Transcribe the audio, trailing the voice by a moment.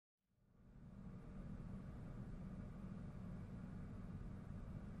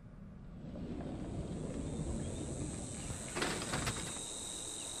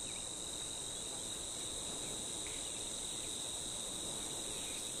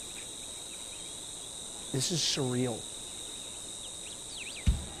This is surreal.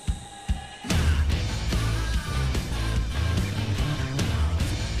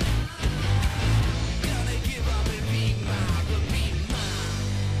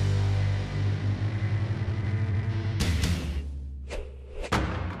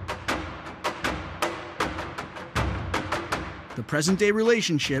 The present-day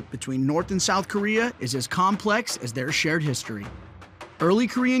relationship between North and South Korea is as complex as their shared history. Early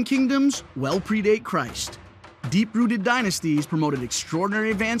Korean kingdoms well predate Christ. Deep-rooted dynasties promoted extraordinary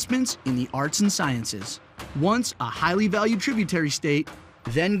advancements in the arts and sciences. Once a highly valued tributary state,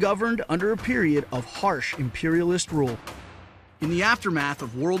 then governed under a period of harsh imperialist rule. In the aftermath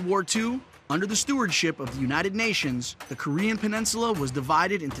of World War II, under the stewardship of the United Nations, the Korean peninsula was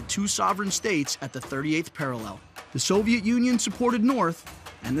divided into two sovereign states at the 38th parallel. The Soviet Union supported North,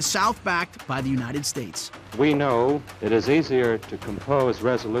 and the South backed by the United States. We know it is easier to compose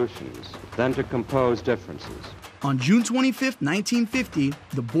resolutions than to compose differences. On June 25, 1950,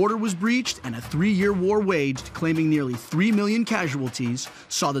 the border was breached and a 3-year war waged, claiming nearly 3 million casualties,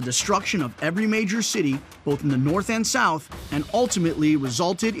 saw the destruction of every major city, both in the North and South, and ultimately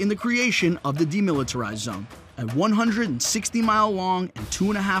resulted in the creation of the Demilitarized Zone, a 160-mile-long and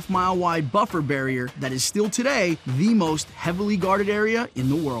 2.5-mile-wide buffer barrier that is still today the most heavily guarded area in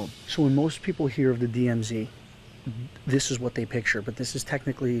the world. So when most people hear of the DMZ, this is what they picture, but this is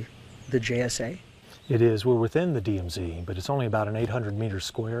technically the JSA? It is. We're within the DMZ, but it's only about an 800-meter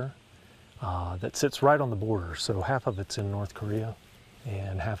square that sits right on the border. So half of it's in North Korea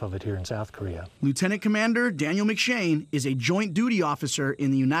and half of it here in South Korea. Lieutenant Commander Daniel McShane is a joint duty officer in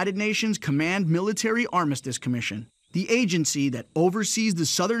the United Nations Command Military Armistice Commission, the agency that oversees the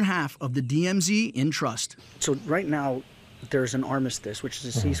southern half of the DMZ in trust. So right now, there's an armistice, which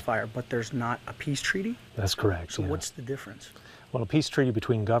is a ceasefire, but there's not a peace treaty? That's correct. So what's the difference? Well, a peace treaty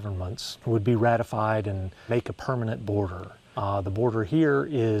between governments would be ratified and make a permanent border. The border here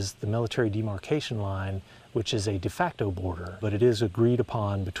is the military demarcation line, which is a de facto border, but it is agreed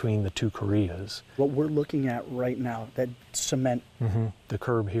upon between the two Koreas. What we're looking at right now, that cement... The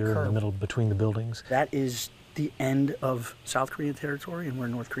curb here in the middle between the buildings. That is the end of South Korean territory and where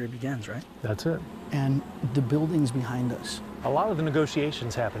North Korea begins, right? That's it. And the buildings behind us. A lot of the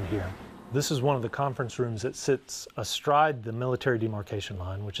negotiations happen here. This is one of the conference rooms that sits astride the military demarcation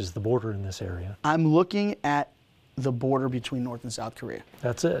line, which is the border in this area. I'm looking at the border between North and South Korea.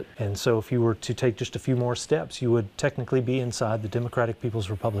 That's it. And so if you were to take just a few more steps, you would technically be inside the Democratic People's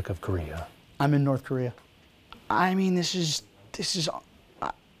Republic of Korea. I'm in North Korea. I mean, this is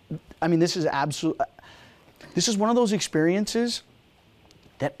absolute. This is one of those experiences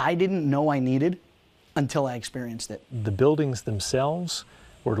that I didn't know I needed until I experienced it. The buildings themselves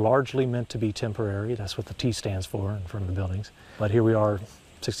were largely meant to be temporary. That's what the T stands for in front of the buildings. But here we are,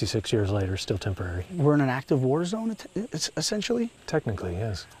 66 years later, still temporary. We're in an active war zone, essentially? Technically,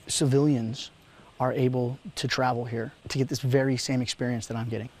 yes. Civilians are able to travel here to get this very same experience that I'm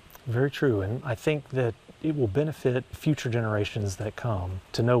getting. Very true, and I think that it will benefit future generations that come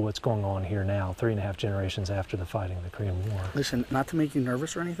to know what's going on here now, 3.5 generations after the fighting of the Korean War. Listen, not to make you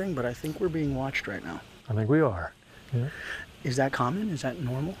nervous or anything, but I think we're being watched right now. I think we are. Yeah. Is that common? Is that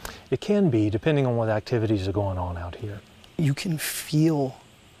normal? It can be, depending on what activities are going on out here. You can feel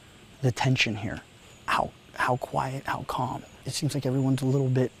the tension here. How quiet, how calm. It seems like everyone's a little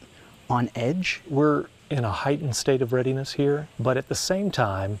bit on edge. We're in a heightened state of readiness here, but at the same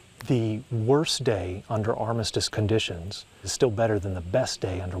time, the worst day under armistice conditions is still better than the best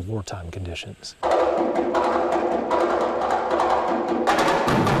day under wartime conditions.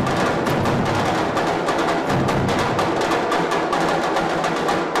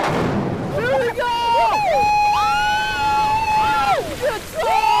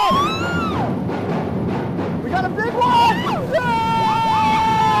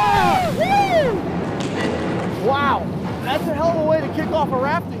 Wow, that's a hell of a way to kick off a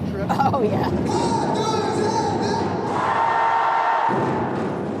rafting trip. Oh, yeah.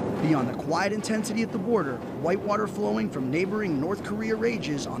 Beyond the quiet intensity at the border, whitewater flowing from neighboring North Korea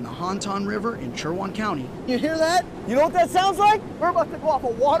rages on the Hantan River in Cheolwon County. You hear that? You know what that sounds like? We're about to go off a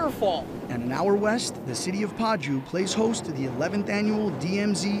waterfall. And an hour west, the city of Paju plays host to the 11th annual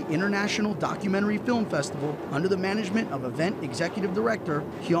DMZ International Documentary Film Festival under the management of event executive director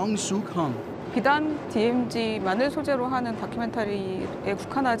Hyung-Suk Hung. 비단 DMZ만을 소재로 하는 다큐멘터리에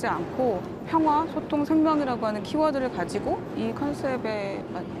국한하지 않고 평화, 소통, 생명이라고 하는 키워드를 가지고 이 컨셉에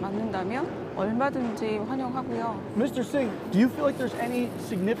맞는다면 얼마든지 환영하고요. Mr. Singh, do you feel like there's any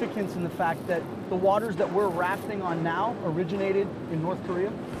significance in the fact that the waters that we're rafting on now originated in North Korea?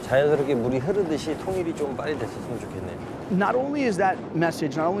 자연스럽게 물이 흐르듯이 통일이 좀 빨리 됐었으면 좋겠네요. Not only is that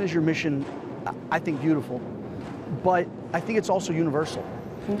message, not only is your mission I think, beautiful. But I think it's also universal.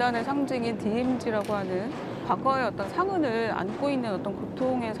 분단의 상징인 DMZ라고 하는 과거의 어떤 상흔을 안고 있는 어떤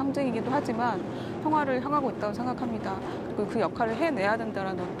고통의 상징이기도 하지만 평화를 향하고 있다고 생각합니다. 그리고 그 역할을 해내야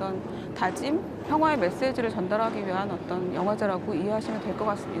된다는 어떤 다짐, 평화의 메시지를 전달하기 위한 어떤 영화제라고 이해하시면 될 것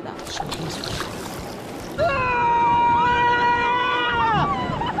같습니다.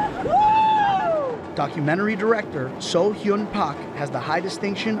 Documentary director So-hyun Park has the high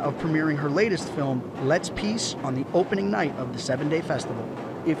distinction of premiering her latest film, Let's Peace, on the opening night of the 7-day festival.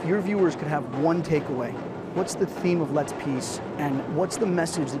 If your viewers could have one takeaway, what's the theme of Let's Peace, and what's the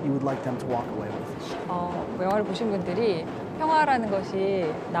message that you would like them to walk away with? 영화를 보신 분들이 평화라는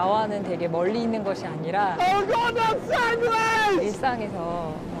것이 나와는 되게 멀리 있는 것이 아니라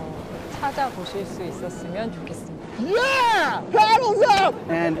일상에서 찾아보실 수 있었으면 좋겠습니다. Yeah! Paddles up!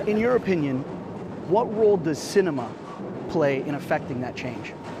 And in your opinion, what role does cinema play in affecting that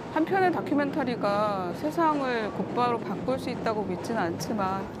change? 한 편의 다큐멘터리가 세상을 곧바로 바꿀 수 있다고 믿지는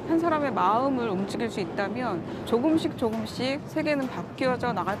않지만 한 사람의 마음을 움직일 수 있다면 조금씩 세계는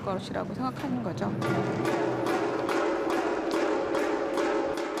바뀌어져 나갈 것이라고 생각하는 거죠.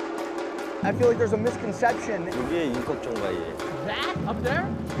 I feel like there's a misconception. 이게 인격정가예요. That up there?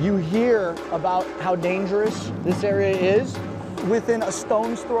 You hear about how dangerous this area is within a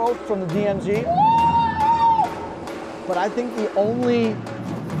stone's throw from the DMZ. But I think the only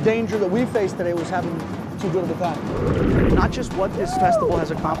danger that we faced today was having too good of a time. Not just what this festival has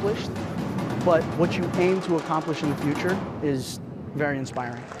accomplished, but what you aim to accomplish in the future is very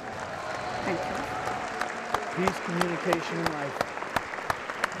inspiring. Thank you. Peace, communication, and life.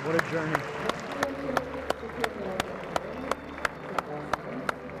 What a journey.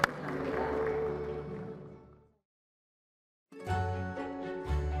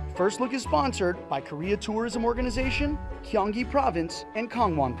 First Look is sponsored by Korea Tourism Organization, Gyeonggi Province, and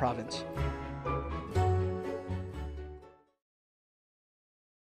Gangwon Province.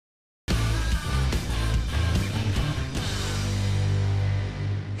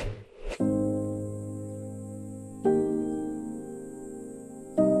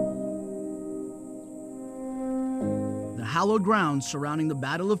 The hallowed grounds surrounding the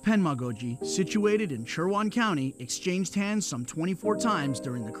Battle of Makgeolli, situated in Cheolwon County, exchanged hands some 24 times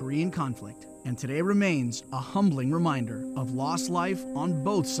during the Korean conflict, and today remains a humbling reminder of lost life on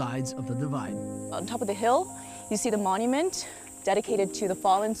both sides of the divide. On top of the hill, you see the monument dedicated to the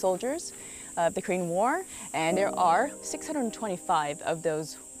fallen soldiers of the Korean War, and there are 625 of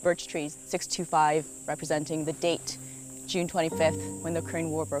those birch trees, 625 representing the date, June 25th, when the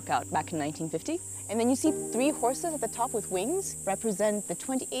Korean War broke out back in 1950. And then you see 3 horses at the top with wings represent the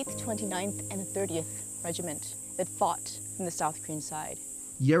 28th, 29th, and the 30th Regiment that fought from the South Korean side.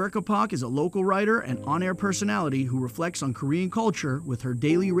 Yerica Park is a local writer and on-air personality who reflects on Korean culture with her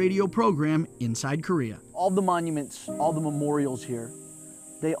daily radio program, Inside Korea. All the monuments, all the memorials here,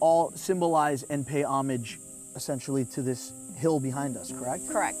 they all symbolize and pay homage essentially to this hill behind us, correct?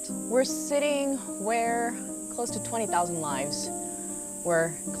 Correct. We're sitting where close to 20,000 lives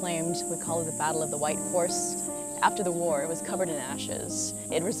were claimed. We call it the Battle of the White Horse. After the war, it was covered in ashes.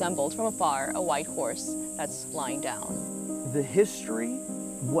 It resembled from afar a white horse that's lying down. The history,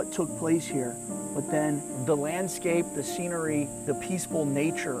 what took place here, but then the landscape, the scenery, the peaceful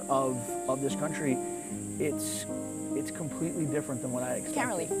nature of this country, it's completely different than what I expected. You can't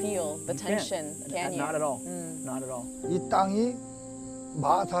really feel the tension, can you? Not at all. Not at all. 이 땅이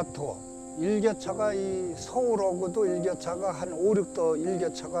마사토. 일교차가 이 서울 오고도 일교차가 한 5, 6도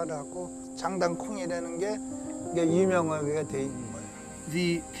일교차가 나고 장단콩이라는 게 이게 유명하게 돼 있는 거예요.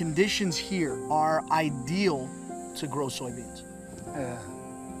 The conditions here are ideal to grow soybeans. 예.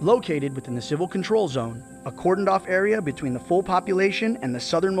 Located within the civil control zone, a cordoned off area between the full population and the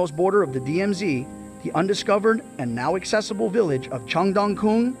southernmost border of the DMZ, the undiscovered and now accessible village of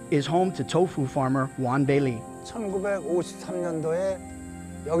Cheongdong-kung is home to tofu farmer Wan Bae-lee. 1953년도에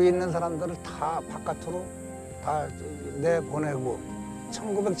여기 있는 사람들을 다 바깥으로 다 내보내고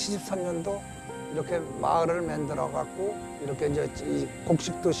 1973년도 이렇게 마을을 만들어 갖고 이렇게 이제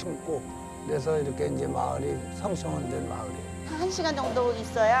곡식도 심고 그래서 이렇게 이제 마을이 성성화된 마을이에요. 1시간 정도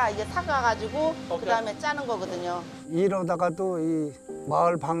있어야 이제 사가가지고 그다음에 짜는 거거든요. 이러다가도 이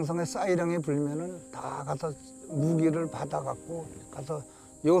마을 방송에 사이렌이 불면은 다 가서 무기를 받아갖고 가서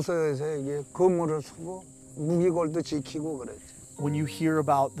요소에서 이게 건물을 쓰고 무기골도 지키고 그랬지. When you hear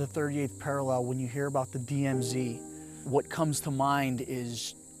about the 38th parallel, when you hear about the DMZ, what comes to mind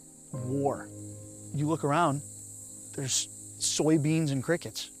is war. You look around, there's soybeans and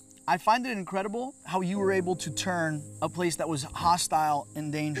crickets. I find it incredible how you were able to turn a place that was hostile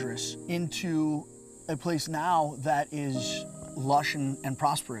and dangerous into a place now that is lush and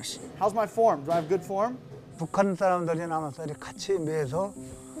prosperous. How's my form? Do I have good form? 북한 사람들이 남아서 같이 매서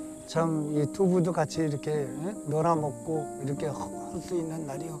참 이 두부도 같이 이렇게 놀아먹고 이렇게 할 수 있는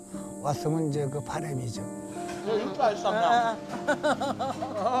날이 왔으면 이제 그 바람이죠.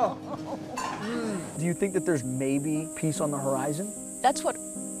 Do you think that there's maybe peace on the horizon? That's what,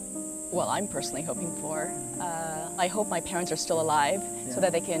 well, I'm personally hoping for. I hope my parents are still alive so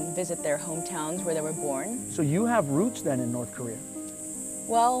that they can visit their hometowns where they were born. So you have roots then in North Korea?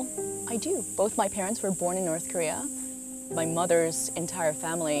 Well, I do. Both my parents were born in North Korea. My mother's entire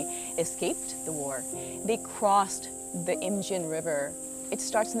family escaped the war. They crossed the Imjin River. It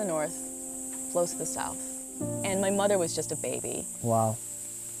starts in the north, flows to the south. And my mother was just a baby. Wow,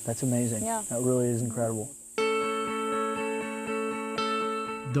 that's amazing. Yeah. That really is incredible.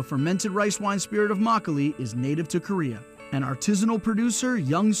 The fermented rice wine spirit of Makgeolli is native to Korea. An artisanal producer,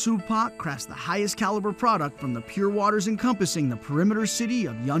 Young Soo Pak, crafts the highest caliber product from the pure waters encompassing the perimeter city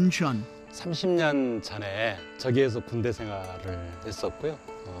of Yeoncheon. 30년 전에 저기에서 군대 생활을 했었고요.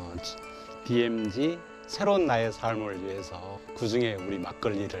 DMZ 새로운 나의 삶을 위해서 그중에 우리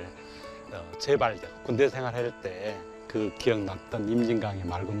막걸리를 재발견. 군대 생활할 때 그 기억났던 임진강의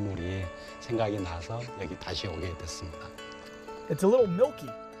맑은 물이 생각이 나서 여기 다시 오게 됐습니다. It's a little milky.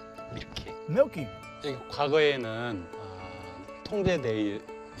 이렇게. Milky. 여기 과거에는 통제되어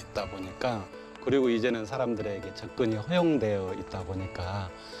있다 보니까 그리고 이제는 사람들에게 접근이 허용되어 있다 보니까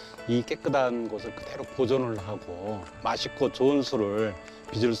이 깨끗한 곳을 그대로 보존을 하고 맛있고 좋은 술을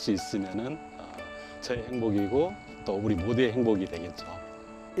빚을 수 있으면은 저의 행복이고 또 우리 모두의 행복이 되겠죠.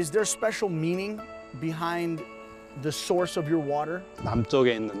 Is there special meaning behind the source of your water?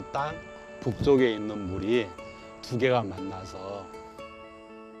 남쪽에 있는 땅, 북쪽에 있는 물이 두 개가 만나서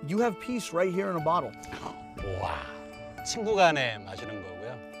You have peace right here in a bottle. 와, 친구 간에 마시는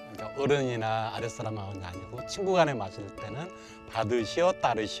거고요. 그러니까 어른이나 아랫사람하고는 아니고 친구 간에 마실 때는 받으시오,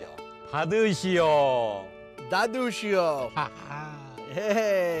 따르시오. 받으시오. 다두시오. 하하.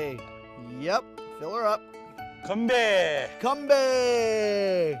 Hey. Yep. Fill her up. 건배. Come.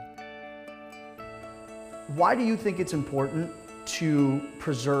 Why do you think it's important to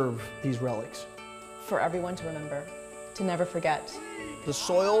preserve these relics? For everyone to remember, to never forget. The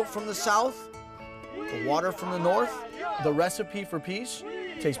soil from the south, the water from the north, the recipe for peace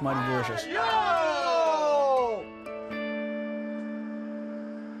tastes mighty delicious.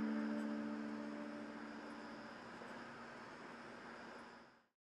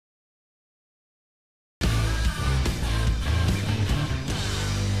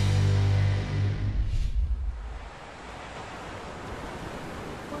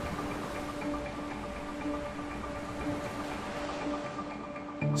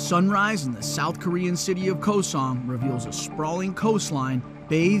 Sunrise in the South Korean city of Goseong reveals a sprawling coastline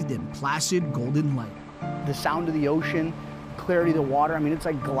bathed in placid golden light. The sound of the ocean, clarity of the water, I mean, it's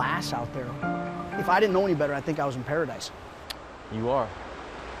like glass out there. If I didn't know any better, I think I was in paradise. You are.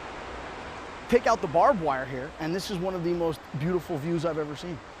 Pick out the barbed wire here, and this is one of the most beautiful views I've ever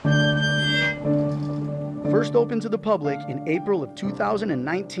seen. First opened to the public in April of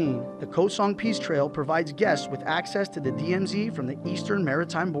 2019, the Goseong Peace Trail provides guests with access to the DMZ from the eastern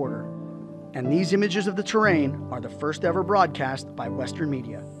maritime border. And these images of the terrain are the first ever broadcast by Western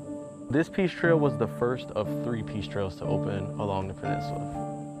media. This peace trail was the first of 3 peace trails to open along the peninsula.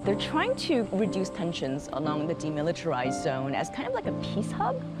 They're trying to reduce tensions along the demilitarized zone as kind of like a peace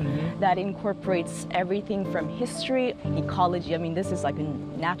hub that incorporates everything from history, ecology. I mean, this is like a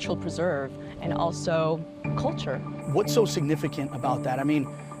natural preserve, and also culture. What's so significant about that? I mean,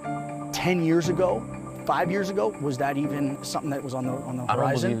 10 years ago, 5 years ago, was that even something that was on the horizon? I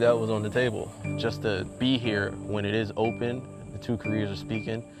don't believe that was on the table. Just to be here when it is open, the 2 Koreas are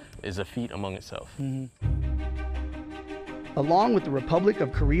speaking, is a feat among itself. Along with the Republic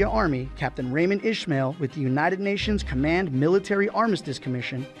of Korea Army, Captain Raymond Ishmael with the United Nations Command Military Armistice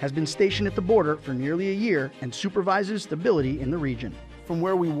Commission has been stationed at the border for nearly a year and supervises stability in the region. From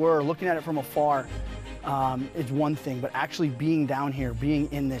where we were, looking at it from afar, it's one thing, but actually being down here, being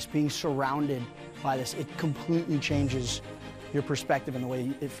in this, being surrounded by this, it completely changes your perspective and the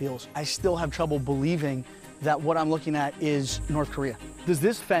way it feels. I still have trouble believing that what I'm looking at is North Korea. Does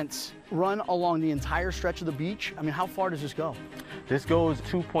this fence run along the entire stretch of the beach? I mean, how far does this go? This goes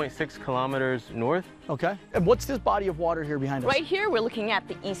 2.6 kilometers north. Okay. And what's this body of water here behind us? Right here, we're looking at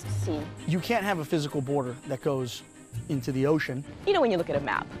the East Sea. You can't have a physical border that goes into the ocean. You know, when you look at a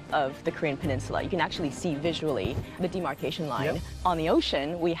map of the Korean peninsula, you can actually see visually the demarcation line. Yep. On the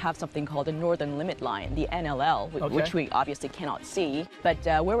ocean, we have something called the Northern Limit Line, the NLL, which we obviously cannot see. But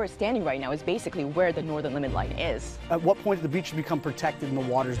where we're standing right now is basically where the Northern Limit Line is. At what point do the beaches become protected and the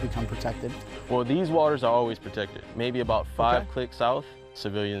waters become protected? Well, these waters are always protected. Maybe about 5 clicks south,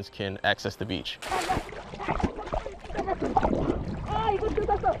 civilians can access the beach.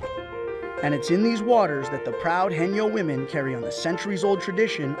 And it's in these waters that the proud Haenyeo women carry on the centuries-old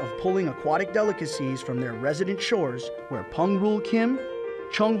tradition of pulling aquatic delicacies from their resident shores, where Pung Rul Kim,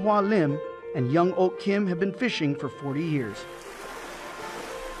 Chung Hwa Lim, and Young Ok Kim have been fishing for 40 years.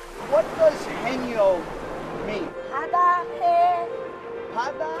 What does Haenyeo mean? 바다, 해,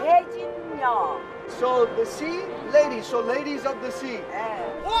 Pada? 대진녀. So the sea, ladies, so ladies of the sea.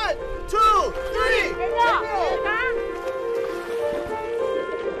 1, 2, 3!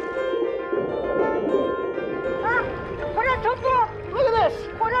 Look at this!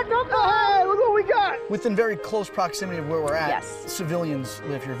 Hey, look what we got! Within very close proximity of where we're at, Yes. Civilians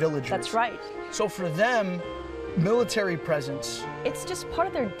live here, villagers. That's right. So for them, military presence. It's just part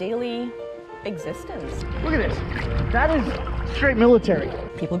of their daily existence. Look at this. That is straight military.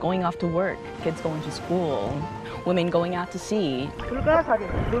 People going off to work, kids going to school, women going out to sea.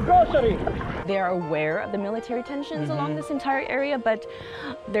 They are aware of the military tensions along this entire area, but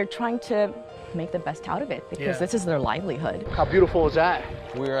they're trying to make the best out of it because this is their livelihood. How beautiful is that?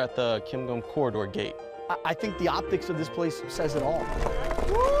 We're at the Kimgum Corridor Gate. I think the optics of this place says it all.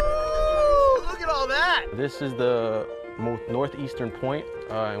 Woo! Look at all that! This is the most northeastern point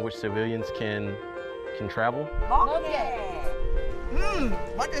in which civilians can travel.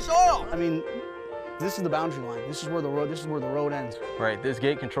 Like soil. I mean, this is the boundary line. This is where the road ends. Right, this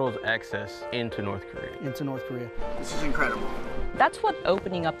gate controls access into North Korea. Into North Korea. This is incredible. That's what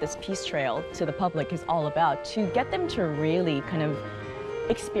opening up this peace trail to the public is all about, to get them to really kind of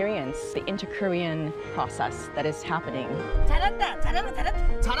experience the inter-Korean process that is happening. 잘한다, 잘하면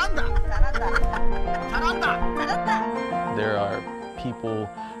잘한다. 잘한다. 잘한다. 잘한다. 잘한다. There are people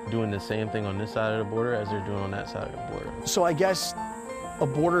doing the same thing on this side of the border as they're doing on that side of the border. So I guess a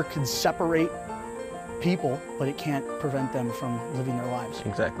border can separate people, but it can't prevent them from living their lives.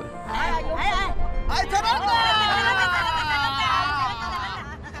 Exactly. 아이, 잘한다!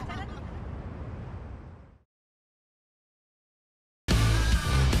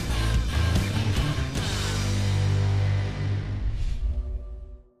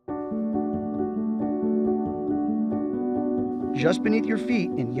 Just beneath your feet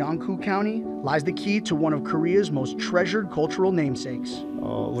in Yongku County lies the key to one of Korea's most treasured cultural namesakes.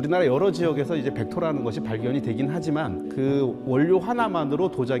 우리나라 여러 지역에서 이제 백토라는 것이 발견이 되긴 하지만 그 원료 하나만으로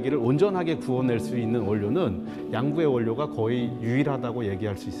도자기를 온전하게 구워낼 수 있는 원료는 양구의 원료가 거의 유일하다고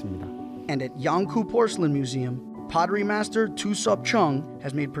얘기할 수 있습니다. And at Yongku Porcelain Museum, pottery master Tu-Sup Chung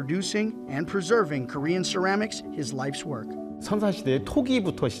has made producing and preserving Korean ceramics his life's work. 선사시대에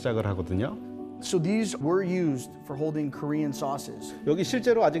토기부터 시작을 하거든요. So these were used for holding Korean sauces. 여기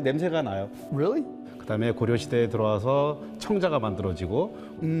실제로 아직 냄새가 나요. Really? 그다음에 고려시대에 들어와서 청자가 만들어지고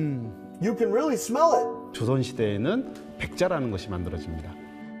You can really smell it. 조선시대에는 백자라는 것이 만들어집니다.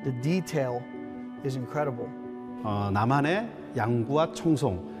 The detail is incredible. 남한의 양구와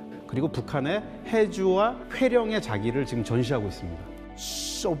청송 그리고 북한의 해주와 회령의 자기를 지금 전시하고 있습니다.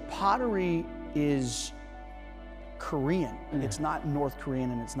 So pottery is Korean. It's not North Korean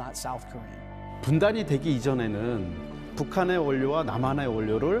and it's not South Korean. 분단이 되기 이전에는 북한의 원료와 남한의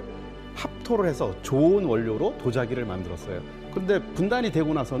원료를 합토를 해서 좋은 원료로 도자기를 만들었어요. 그런데 분단이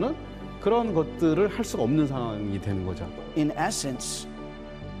되고 나서는 그런 것들을 할 수가 없는 상황이 되는 거죠. In essence,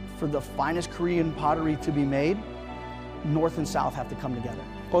 for the finest Korean pottery to be made, North and South have to come together.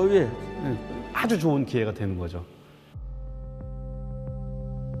 예. 아주 좋은 기회가 되는 거죠.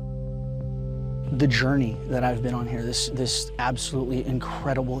 The journey that I've been on here, this absolutely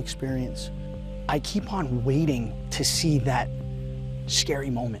incredible experience, I keep on waiting to see that scary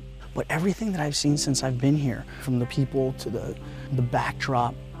moment. But everything that I've seen since I've been here, from the people to the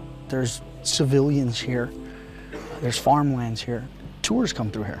backdrop, there's civilians here, there's farmlands here. Tours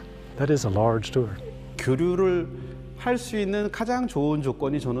come through here. That is a large tour. 교류를 할 수 있는 가장 좋은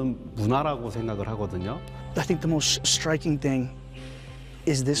조건이 저는 문화라고 생각을 하거든요. I think the most striking thing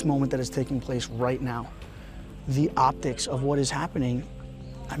is this moment that is taking place right now. The optics of what is happening.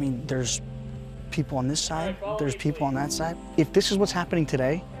 I mean, there's people on this side, there's people on that side. If this is what's happening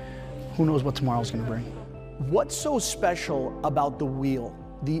today, who knows what tomorrow's gonna bring. What's so special about the wheel,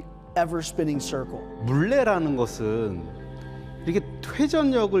 the ever-spinning circle? 물레라는 것은 이렇게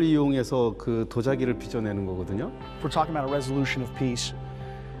회전력을 이용해서 그 도자기를 빚어내는 거거든요. We're talking about a resolution of peace.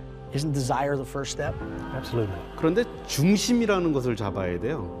 Isn't desire the first step? Absolutely. 그런데 중심이라는 것을 잡아야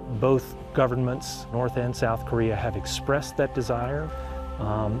돼요. Both governments, North and South Korea, have expressed that desire,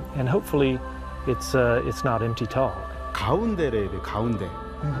 and hopefully it's not empty talk. 가운데래야 돼, 가운데.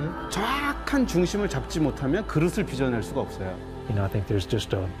 정확한 중심을 잡지 못하면 그릇을 빚어낼 수가 없어요. You know, I think there's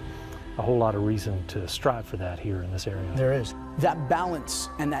just a whole lot of reason to strive for that here in this area. There is. That balance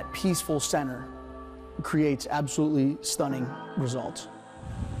and that peaceful center creates absolutely stunning results.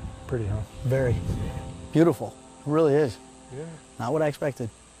 Pretty, huh? Very beautiful. It really is. Yeah. Not what I expected.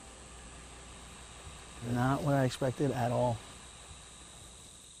 Not what I expected at all.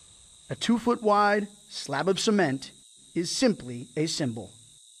 A 2-foot wide slab of cement is simply a symbol,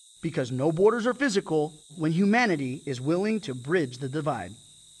 because no borders are physical when humanity is willing to bridge the divide.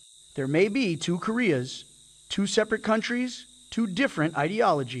 There may be 2 Koreas, 2 separate countries, 2 different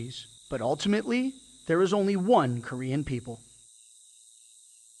ideologies, but ultimately there is only one Korean people.